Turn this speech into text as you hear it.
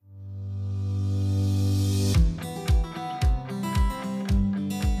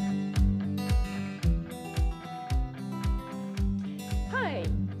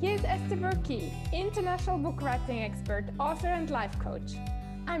Dodi, international book writing expert, author and life coach.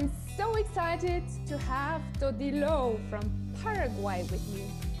 I'm so excited to have Dodi Lo from Paraguay with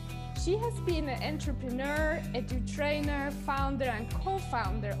me. She has been an entrepreneur, edu-trainer, founder and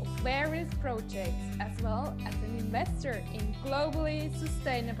co-founder of various projects, as well as an investor in globally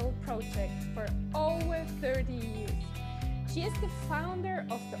sustainable projects for over 30 years. She is the founder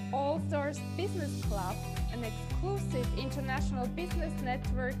of the All Stars Business Club, an exclusive international business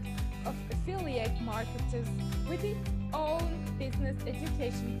network of affiliate marketers with its own business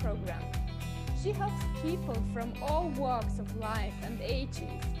education program. She helps people from all walks of life and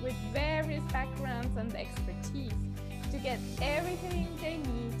ages with various backgrounds and expertise to get everything they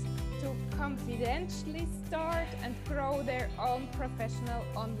need to confidentially start and grow their own professional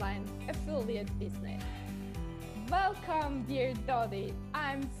online affiliate business. Welcome, dear Dodi.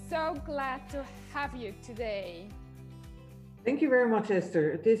 I'm so glad to have you today. Thank you very much,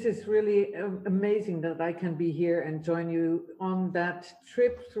 Esther. This is really amazing that I can be here and join you on that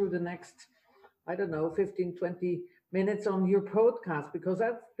trip through the next, 15, 20 minutes on your podcast, because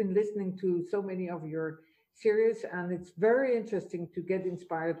I've been listening to so many of your series, and it's very interesting to get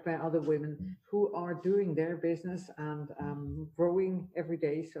inspired by other women who are doing their business and growing every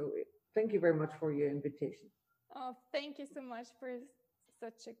day. So thank you very much for your invitation. Oh, thank you so much for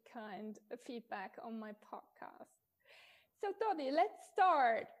such a kind feedback on my podcast. So Dodi, let's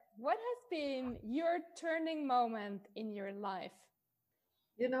start. What has been your turning moment in your life?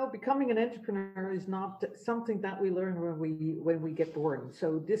 You know, becoming an entrepreneur is not something that we learn when we get born.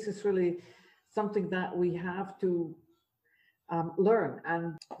 So this is really something that we have to learn.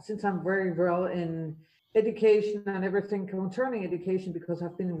 And since I'm very well in education and everything concerning education, because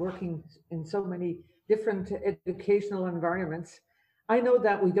I've been working in so many different educational environments, I know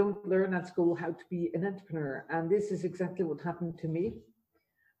that we don't learn at school how to be an entrepreneur. And this is exactly what happened to me.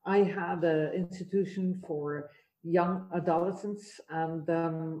 I had an institution for young adolescents, and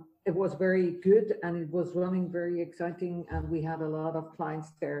it was very good, and it was running very exciting, and we had a lot of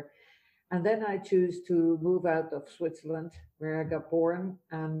clients there. And then I chose to move out of Switzerland, where I got born,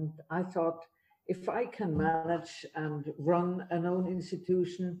 and I thought, if I can manage and run an own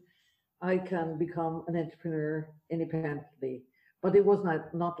institution, I can become an entrepreneur independently. But it was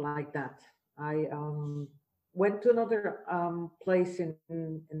not like that. I went to another place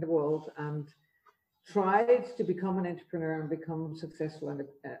in the world and tried to become an entrepreneur and become successful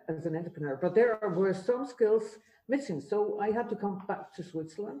as an entrepreneur. But there were some skills missing. So I had to come back to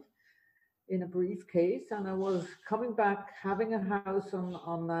Switzerland in a briefcase, and I was coming back, having a house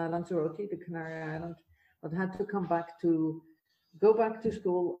on Lanzarote, the Canary Island, but had to go back to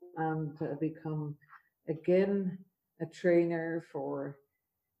school and become again a trainer for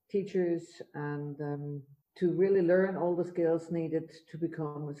teachers, and to really learn all the skills needed to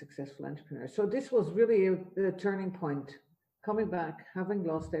become a successful entrepreneur. So this was really a turning point, coming back, having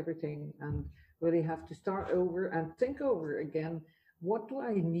lost everything, and really have to start over and think over again, what do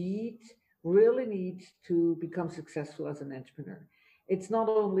I really need to become successful as an entrepreneur? It's not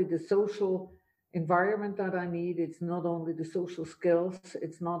only the social environment that I need, it's not only the social skills,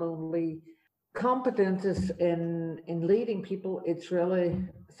 it's not only competence in leading people, it's really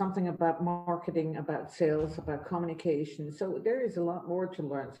something about marketing, about sales, about communication. So there is a lot more to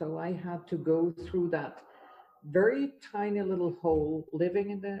learn. So I had to go through that very tiny little hole, living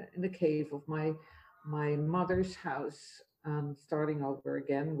in the cave of my mother's house, and starting over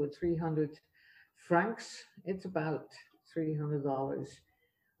again with 300 francs. It's about $300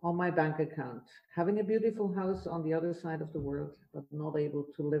 on my bank account, having a beautiful house on the other side of the world, but not able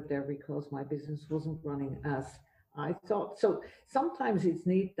to live there because my business wasn't running as I thought. So sometimes it's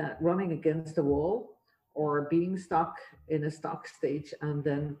neat that running against the wall or being stuck in a stuck stage, and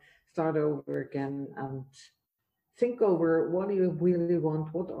then start over again and think over, what do you really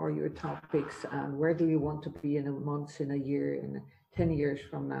want? What are your topics, and where do you want to be in a month, in a year, in 10 years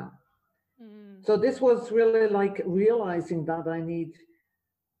from now? So this was really like realizing that I need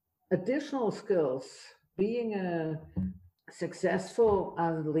additional skills, being a successful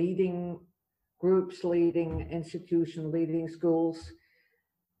and leading groups, leading institutions, leading schools.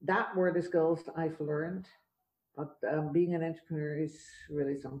 That were the skills I've learned, but being an entrepreneur is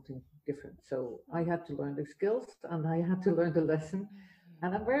really something different. So I had to learn the skills, and I had to learn the lesson,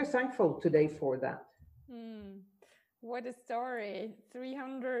 and I'm very thankful today for that. What a story.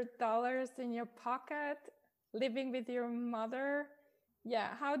 $300 in your pocket, living with your mother. Yeah,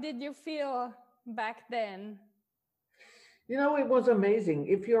 how did you feel back then? You know, it was amazing.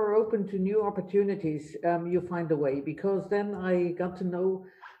 If you're open to new opportunities, you find a way, because then I got to know,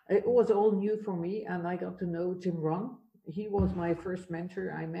 it was all new for me, and I got to know Jim Rohn. He was my first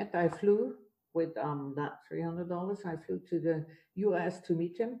mentor I met. I flew with that $300. I flew to the US to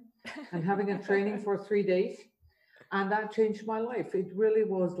meet him and having a training for 3 days. And that changed my life. It really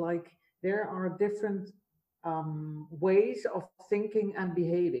was like there are different ways of thinking and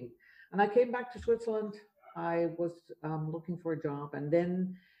behaving. And I came back to Switzerland. I was looking for a job, and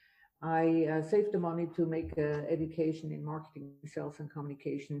then I saved the money to make education in marketing, sales, and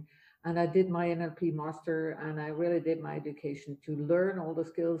communication. And I did my NLP master, and I really did my education to learn all the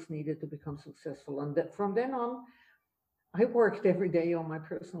skills needed to become successful. And that, from then on, I worked every day on my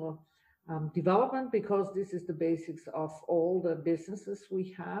personal development, because this is the basics of all the businesses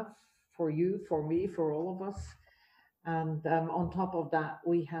we have, for you, for me, for all of us. And on top of that,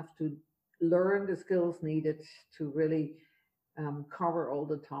 we have to learn the skills needed to really cover all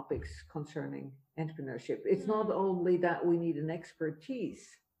the topics concerning entrepreneurship. It's not only that we need an expertise,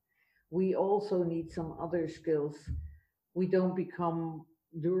 we also need some other skills we don't become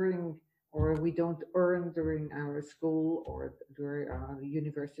during, or we don't earn during our school or during our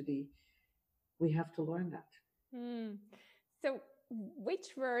university. We have to learn that. So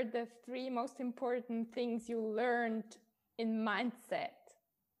which were the three most important things you learned in mindset?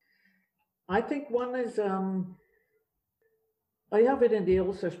 I think one is, I have it in the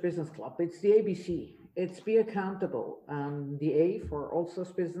Ulsters Business Club. It's the ABC. It's be accountable. The A for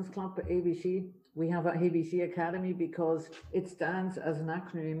Ulsters Business Club, ABC. We have an ABC Academy because it stands as an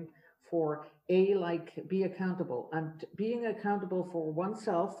acronym for A, like be accountable, and being accountable for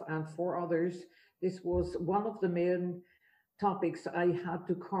oneself and for others. This was one of the main topics I had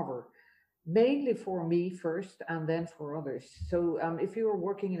to cover, mainly for me first and then for others. So if you are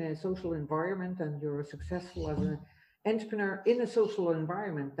working in a social environment and you're successful as an entrepreneur in a social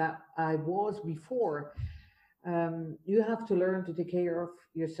environment that I was before, you have to learn to take care of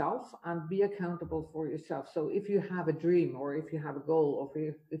yourself and be accountable for yourself. So if you have a dream, or if you have a goal,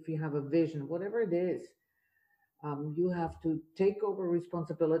 or if you have a vision, whatever it is, you have to take over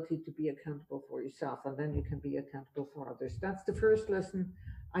responsibility to be accountable for yourself, and then you can be accountable for others. That's the first lesson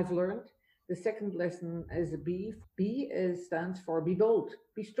I've learned. The second lesson is B. B stands for be bold,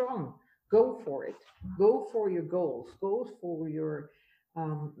 be strong, go for it, go for your goals, go for your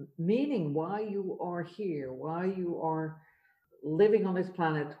meaning, why you are here, why you are living on this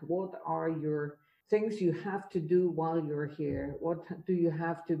planet. What are your things you have to do while you're here? What do you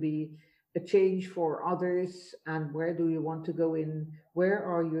have to be a change for others, and where do you want to go in? Where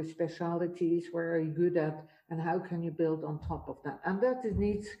are your specialities? Where are you good at? And how can you build on top of that? And that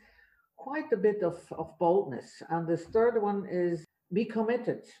needs quite a bit of boldness. And the third one is be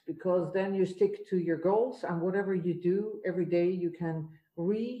committed, because then you stick to your goals, and whatever you do every day, you can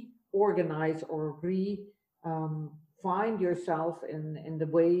reorganize or find yourself in the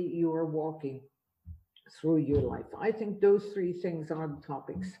way you are walking through your life. I think those three things are the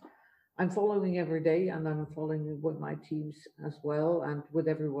topics I'm following every day, and I'm following with my teams as well, and with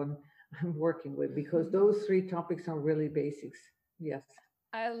everyone I'm working with, because those three topics are really basics. Yes.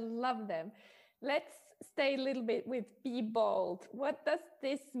 I love them. Let's stay a little bit with be bold. What does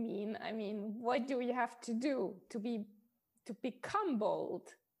this mean? I mean, what do you have to do to become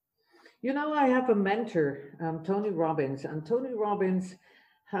bold? You know, I have a mentor, Tony Robbins, and Tony Robbins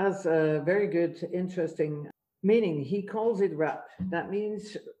has a very good, interesting meaning. He calls it RAP. That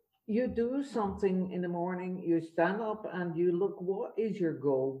means you do something in the morning, you stand up and you look, what is your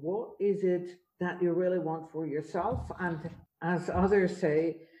goal? What is it that you really want for yourself? And as others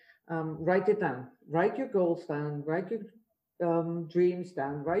say, write it down, write your goals down, write your dreams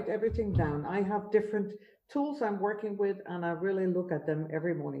down, write everything down. I have different tools I'm working with, and I really look at them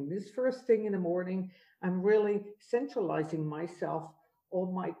every morning. This first thing in the morning, I'm really centralizing myself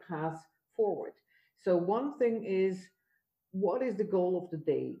on my path forward. So one thing is, what is the goal of the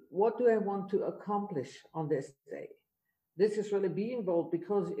day? What do I want to accomplish on this day? This is really being bold,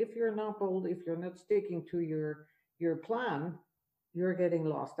 because if you're not bold, if you're not sticking to your plan, you're getting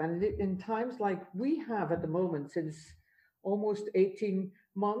lost. And in times like we have at the moment, since almost 18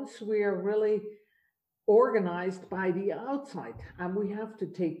 months, we are really organized by the outside, and we have to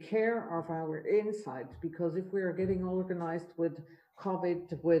take care of our inside, because if we are getting organized with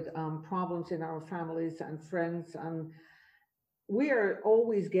COVID, with problems in our families and friends, and we are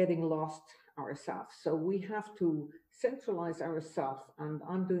always getting lost ourselves. So we have to centralize ourselves. And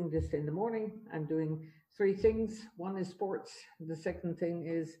I'm doing this in the morning. I'm doing three things. One is sports. The second thing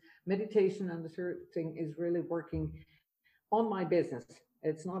is meditation. And the third thing is really working on my business.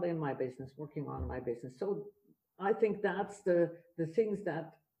 It's not in my business, working on my business. So I think that's the things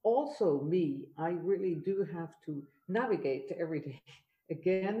that also I really do have to navigate every day.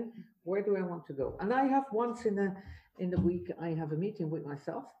 Again, where do I want to go? And I have once in the week, I have a meeting with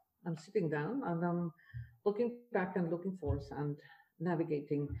myself, I'm sitting down and I'm looking back and looking forth and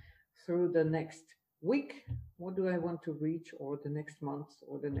navigating through the next week. What do I want to reach, or the next month,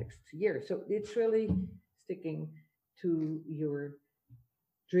 or the next year? So it's really sticking to your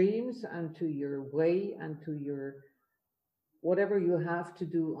dreams and to your way and to your whatever you have to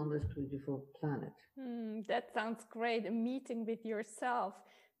do on this beautiful planet. That sounds great. A meeting with yourself.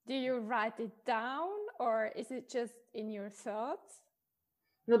 Do you write it down, or is it just in your thoughts?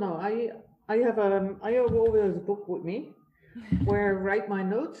 No, no, I have always a book with me where I write my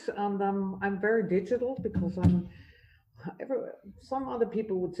notes, and I'm very digital because every, some other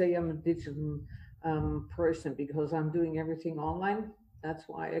people would say I'm a digital person because I'm doing everything online. That's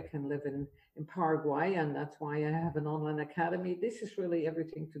why I can live in Paraguay, and that's why I have an online academy. This is really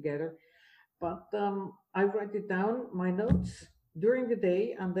everything together. But I write it down, my notes during the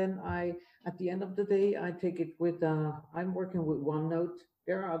day, and then at the end of the day, I take it with. I'm working with OneNote.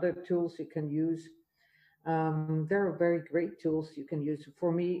 There are other tools you can use. There are very great tools you can use.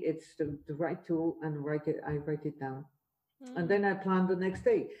 For me, it's the right tool, and write it. I write it down, and then I plan the next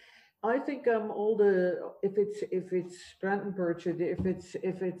day. I think all the if it's Brandon Burchard, if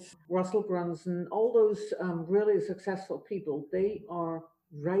it's Russell Brunson, all those really successful people, they are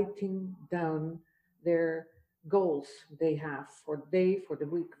writing down their goals they have for the day, for the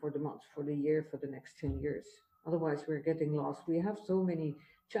week, for the month, for the year, for the next 10 years. Otherwise, we're getting lost. We have so many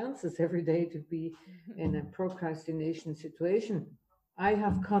chances every day to be in a procrastination situation. I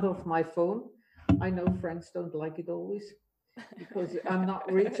have cut off my phone. I know friends don't like it always because I'm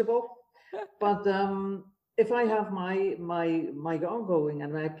not reachable. But if I have my ongoing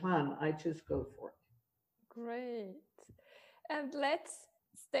and my plan, I just go for it. Great. And let's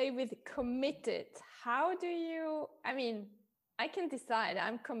stay with committed. How do you, I mean, I can decide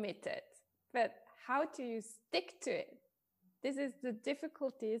I'm committed, but how do you stick to it? This is the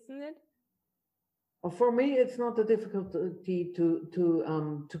difficulty, isn't it? For me, it's not the difficulty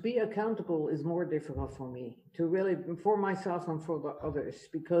to be accountable is more difficult for me to really for myself and for the others,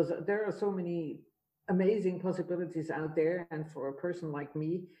 because there are so many amazing possibilities out there, and for a person like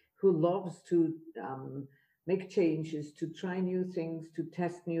me who loves to make changes, to try new things, to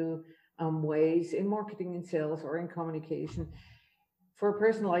test new ways in marketing and sales or in communication. For a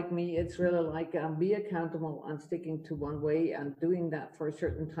person like me, it's really like be accountable and sticking to one way and doing that for a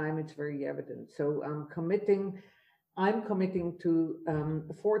certain time. It's very evident. So I'm committing to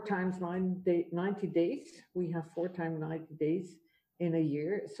 90 days. We have 90 days in a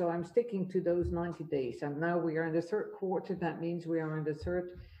year. So I'm sticking to those 90 days. And now we are in the third quarter. That means we are in the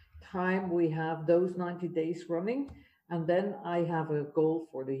third time we have those 90 days running. And then I have a goal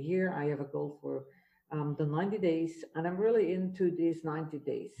for the year. I have a goal for the 90 days, and I'm really into these 90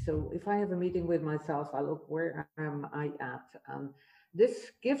 days. So if I have a meeting with myself, I look, where am I at? And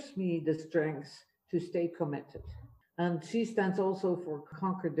this gives me the strength to stay committed. And C stands also for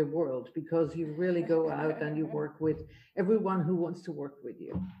conquer the world, because you really go out and you work with everyone who wants to work with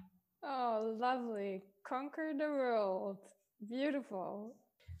you. Oh, lovely. Conquer the world. Beautiful.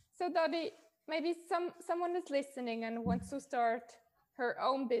 So Dodi, maybe someone is listening and wants to start her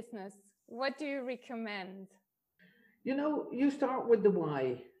own business. What do you recommend? You know, you start with the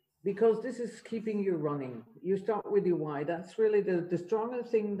why, because this is keeping you running. You start with the why. That's really the strongest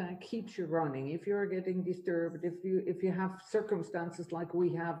thing that keeps you running. If you're getting disturbed, if you have circumstances like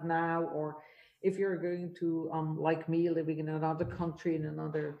we have now, or if you're going to like me, living in another country, in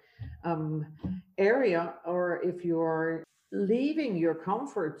another area, or if you're leaving your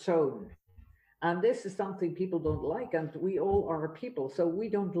comfort zone. And this is something people don't like, and we all are people, so we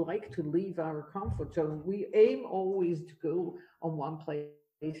don't like to leave our comfort zone. We aim always to go on one place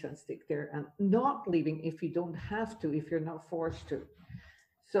and stick there, and not leaving if you don't have to, if you're not forced to.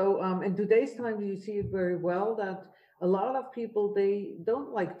 So in today's time, you see it very well that a lot of people, they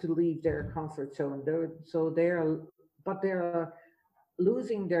don't like to leave their comfort zone. They're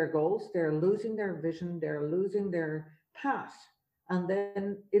losing their goals, they're losing their vision, they're losing their path. And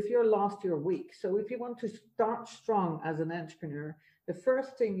then if you're lost, you're weak. So if you want to start strong as an entrepreneur, the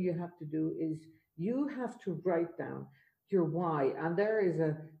first thing you have to do is you have to write down your why. And there is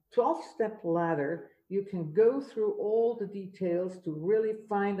a 12-step ladder. You can go through all the details to really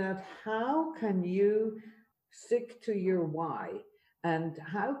find out how can you stick to your why, and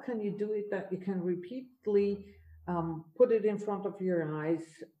how can you do it that you can repeatedly put it in front of your eyes,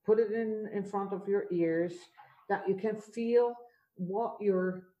 put it in front of your ears, that you can feel what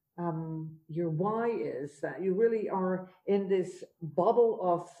your why is, that you really are in this bubble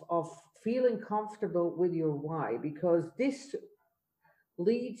of feeling comfortable with your why, because this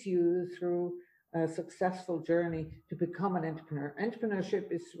leads you through a successful journey to become an entrepreneur.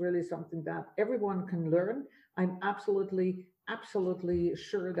 Entrepreneurship is really something that everyone can learn. I'm absolutely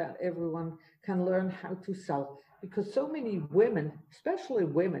sure that everyone can learn how to sell, because so many women, especially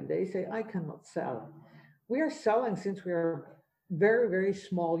women, they say, I cannot sell. We are selling since we are very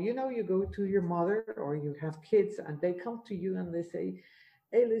small. You know, you go to your mother or you have kids and they come to you and they say,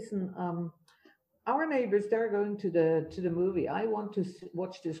 hey, listen, our neighbors, they're going to the movie. I want to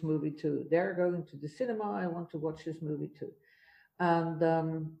watch this movie too. They're going to the cinema. I want to watch this movie too.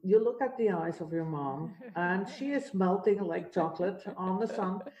 And you look at the eyes of your mom, and she is melting like chocolate on the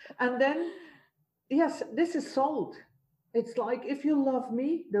sun. And then, yes, this is sold. It's like, if you love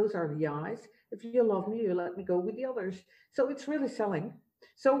me, those are the eyes. If you love me, you let me go with the others. So it's really selling.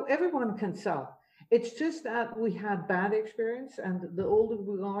 So everyone can sell. It's just that we had bad experience, and the older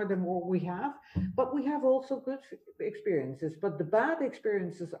we are, the more we have. But we have also good experiences. But the bad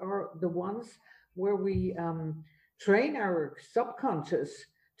experiences are the ones where we train our subconscious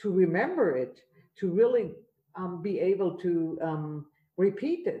to remember it, to really be able to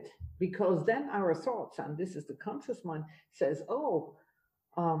repeat it, because then our thoughts, and this is the conscious mind, says, oh,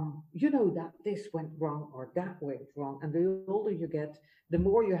 you know that this went wrong or that went wrong. And the older you get, the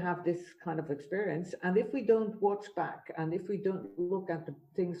more you have this kind of experience. And if we don't watch back, and if we don't look at the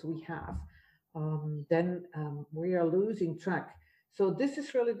things we have, then we are losing track. So this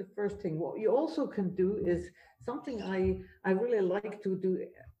is really the first thing. What you also can do is something I really like to do.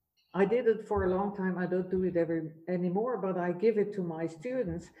 I did it for a long time. I don't do it anymore, but I give it to my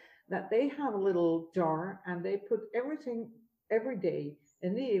students, that they have a little jar and they put everything every day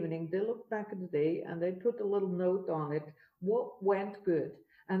in the evening. They look back at the day and they put a little note on it, what went good.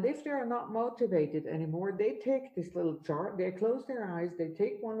 And if they're not motivated anymore, they take this little jar, they close their eyes, they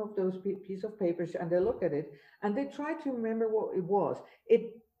take one of those piece of papers and they look at it and they try to remember what it was.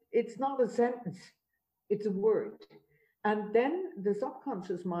 It's not a sentence, it's a word. And then the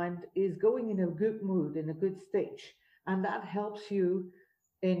subconscious mind is going in a good mood, in a good stage. And that helps you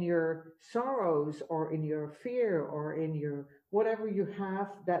in your sorrows or in your fear or in your whatever you have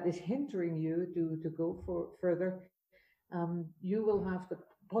that is hindering you to go further. You will have the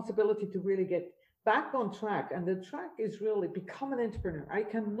possibility to really get back on track. And the track is really become an entrepreneur. I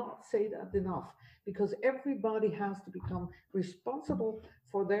cannot say that enough, because everybody has to become responsible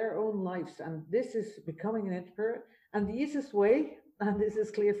for their own lives. And this is becoming an entrepreneur. And the easiest way, and this is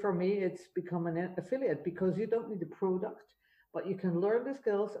clear for me, it's become an affiliate, because you don't need a product, but you can learn the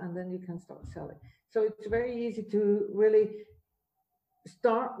skills and then you can start selling. So it's very easy to really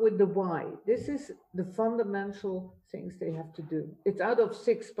start with the why. This is the fundamental things they have to do. It's out of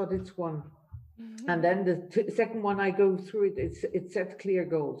 6, but it's 1. And then the second one, I go through it, it sets clear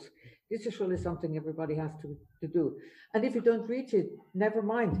goals. This is really something everybody has to do. And if you don't reach it, never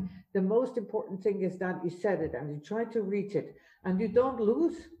mind. The most important thing is that you set it and you try to reach it. And you don't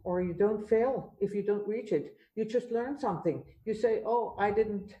lose or you don't fail if you don't reach it. You just learn something. You say, oh, I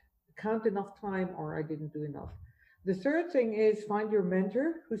didn't count enough time, or I didn't do enough. The third thing is find your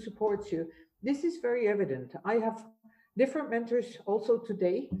mentor who supports you. This is very evident. I have different mentors also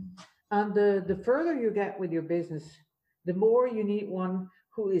today. And the further you get with your business, the more you need one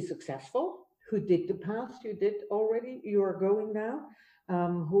who is successful, who did the path you did already, you are going now,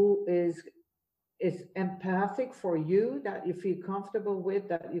 who is empathic for you, that you feel comfortable with,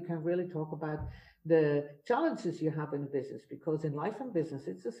 that you can really talk about the challenges you have in business, because in life and business,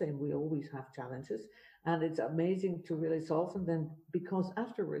 it's the same. We always have challenges, and it's amazing to really solve them then, because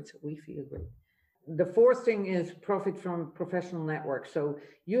afterwards we feel great. The fourth thing is profit from professional networks. So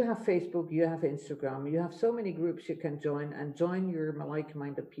you have Facebook, you have Instagram, you have so many groups you can join, and join your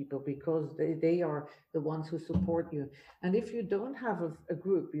like-minded people, because they are the ones who support you. And if you don't have a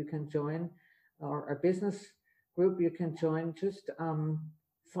group you can join, or a business group you can join, just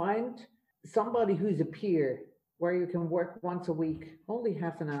find somebody who's a peer, where you can work once a week, only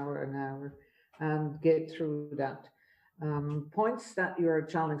half an hour, and get through that. Points that you're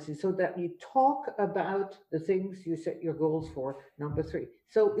challenging, so that you talk about the things you set your goals for. Number 3.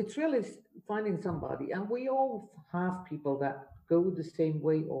 So it's really finding somebody, and we all have people that go the same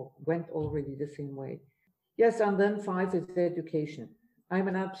way or went already the same way. Yes, and then 5 is education. I'm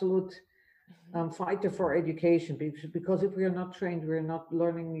an absolute fighter for education, because if we are not trained, we are not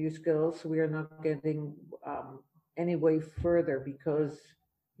learning new skills, we are not getting any way further, because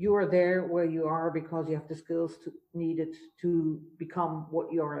you are there where you are because you have the skills needed to become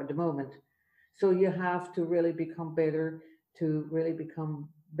what you are at the moment. So you have to really become better,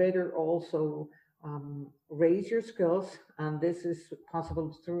 also raise your skills. And this is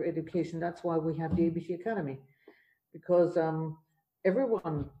possible through education. That's why we have the ABC Academy, because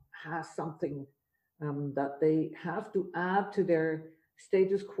everyone has something that they have to add to their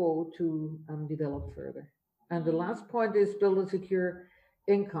status quo to develop further. And the last point is build a secure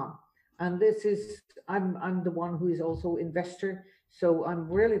income. And this is, I'm the one who is also investor. So I'm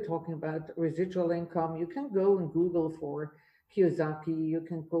really talking about residual income. You can go and Google for Kiyosaki, you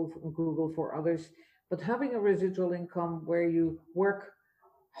can go and Google for others, but having a residual income where you work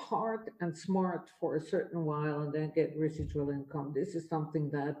hard and smart for a certain while and then get residual income, this is something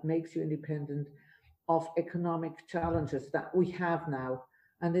that makes you independent of economic challenges that we have now.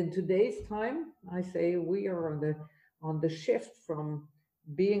 And in today's time, I say we are on the shift from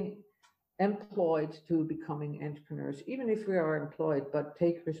being employed to becoming entrepreneurs, even if we are employed, but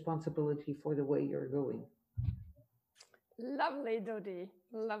take responsibility for the way you're going. Lovely, Dodi.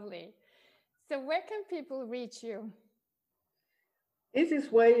 Lovely. So where can people reach you?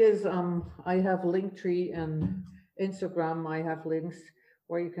 Easiest way is I have Linktree and Instagram. I have links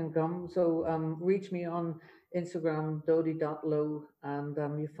where you can come. So reach me on Instagram, dodi.low,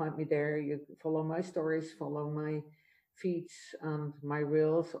 and you find me there. You follow my stories, follow my feeds and my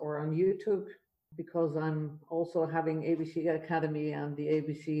reels, or on YouTube, because I'm also having ABC Academy and the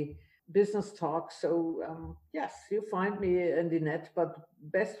ABC Business Talk. So yes, you find me in the net, but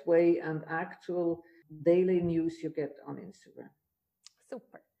best way and actual daily news you get on Instagram.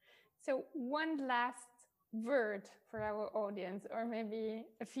 Super. So one last word for our audience, or maybe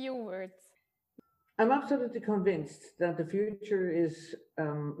a few words. I'm absolutely convinced that the future is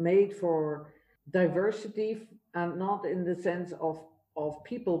made for diversity, and not in the sense of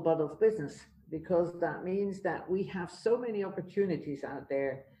people, but of business, because that means that we have so many opportunities out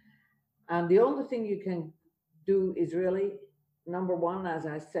there. And the only thing you can do is really, number one, as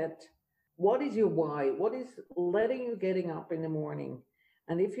I said, what is your why? What is letting you getting up in the morning?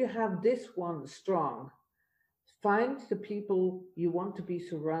 And if you have this one strong, find the people you want to be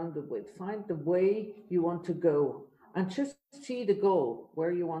surrounded with, find the way you want to go, and just see the goal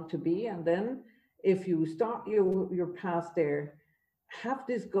where you want to be. And then if you start your path there, have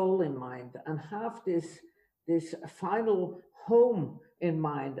this goal in mind and have this final home in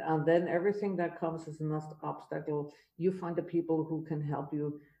mind. And then everything that comes as an obstacle, you find the people who can help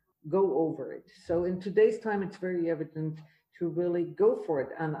you go over it. So in today's time, it's very evident to really go for it.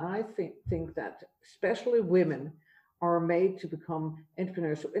 And I think that especially women are made to become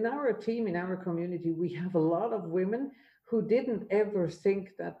entrepreneurs. So in our team, in our community, we have a lot of women who didn't ever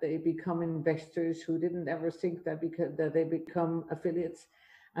think that they become investors, who didn't ever think that they become affiliates,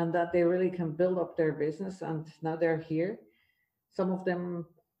 and that they really can build up their business. And now they're here. Some of them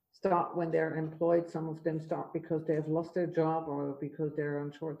start when they're employed. Some of them start because they have lost their job or because they're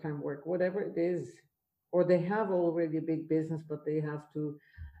on short-time work, whatever it is. Or they have already a big business, but they have to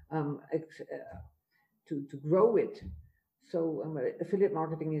grow it. So affiliate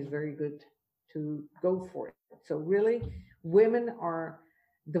marketing is very good to go for it. So really, women are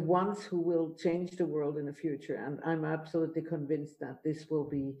the ones who will change the world in the future. And I'm absolutely convinced that this will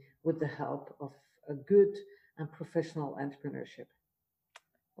be with the help of a good and professional entrepreneurship.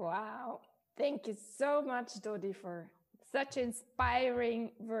 Wow. Thank you so much, Dodi, for such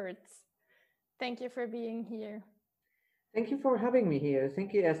inspiring words. Thank you for being here. Thank you for having me here.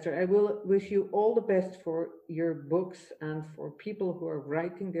 Thank you, Esther. I will wish you all the best for your books and for people who are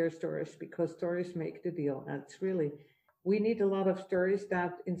writing their stories, because stories make the deal. And it's really, we need a lot of stories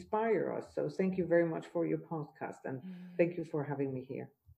that inspire us. So thank you very much for your podcast, and thank you for having me here.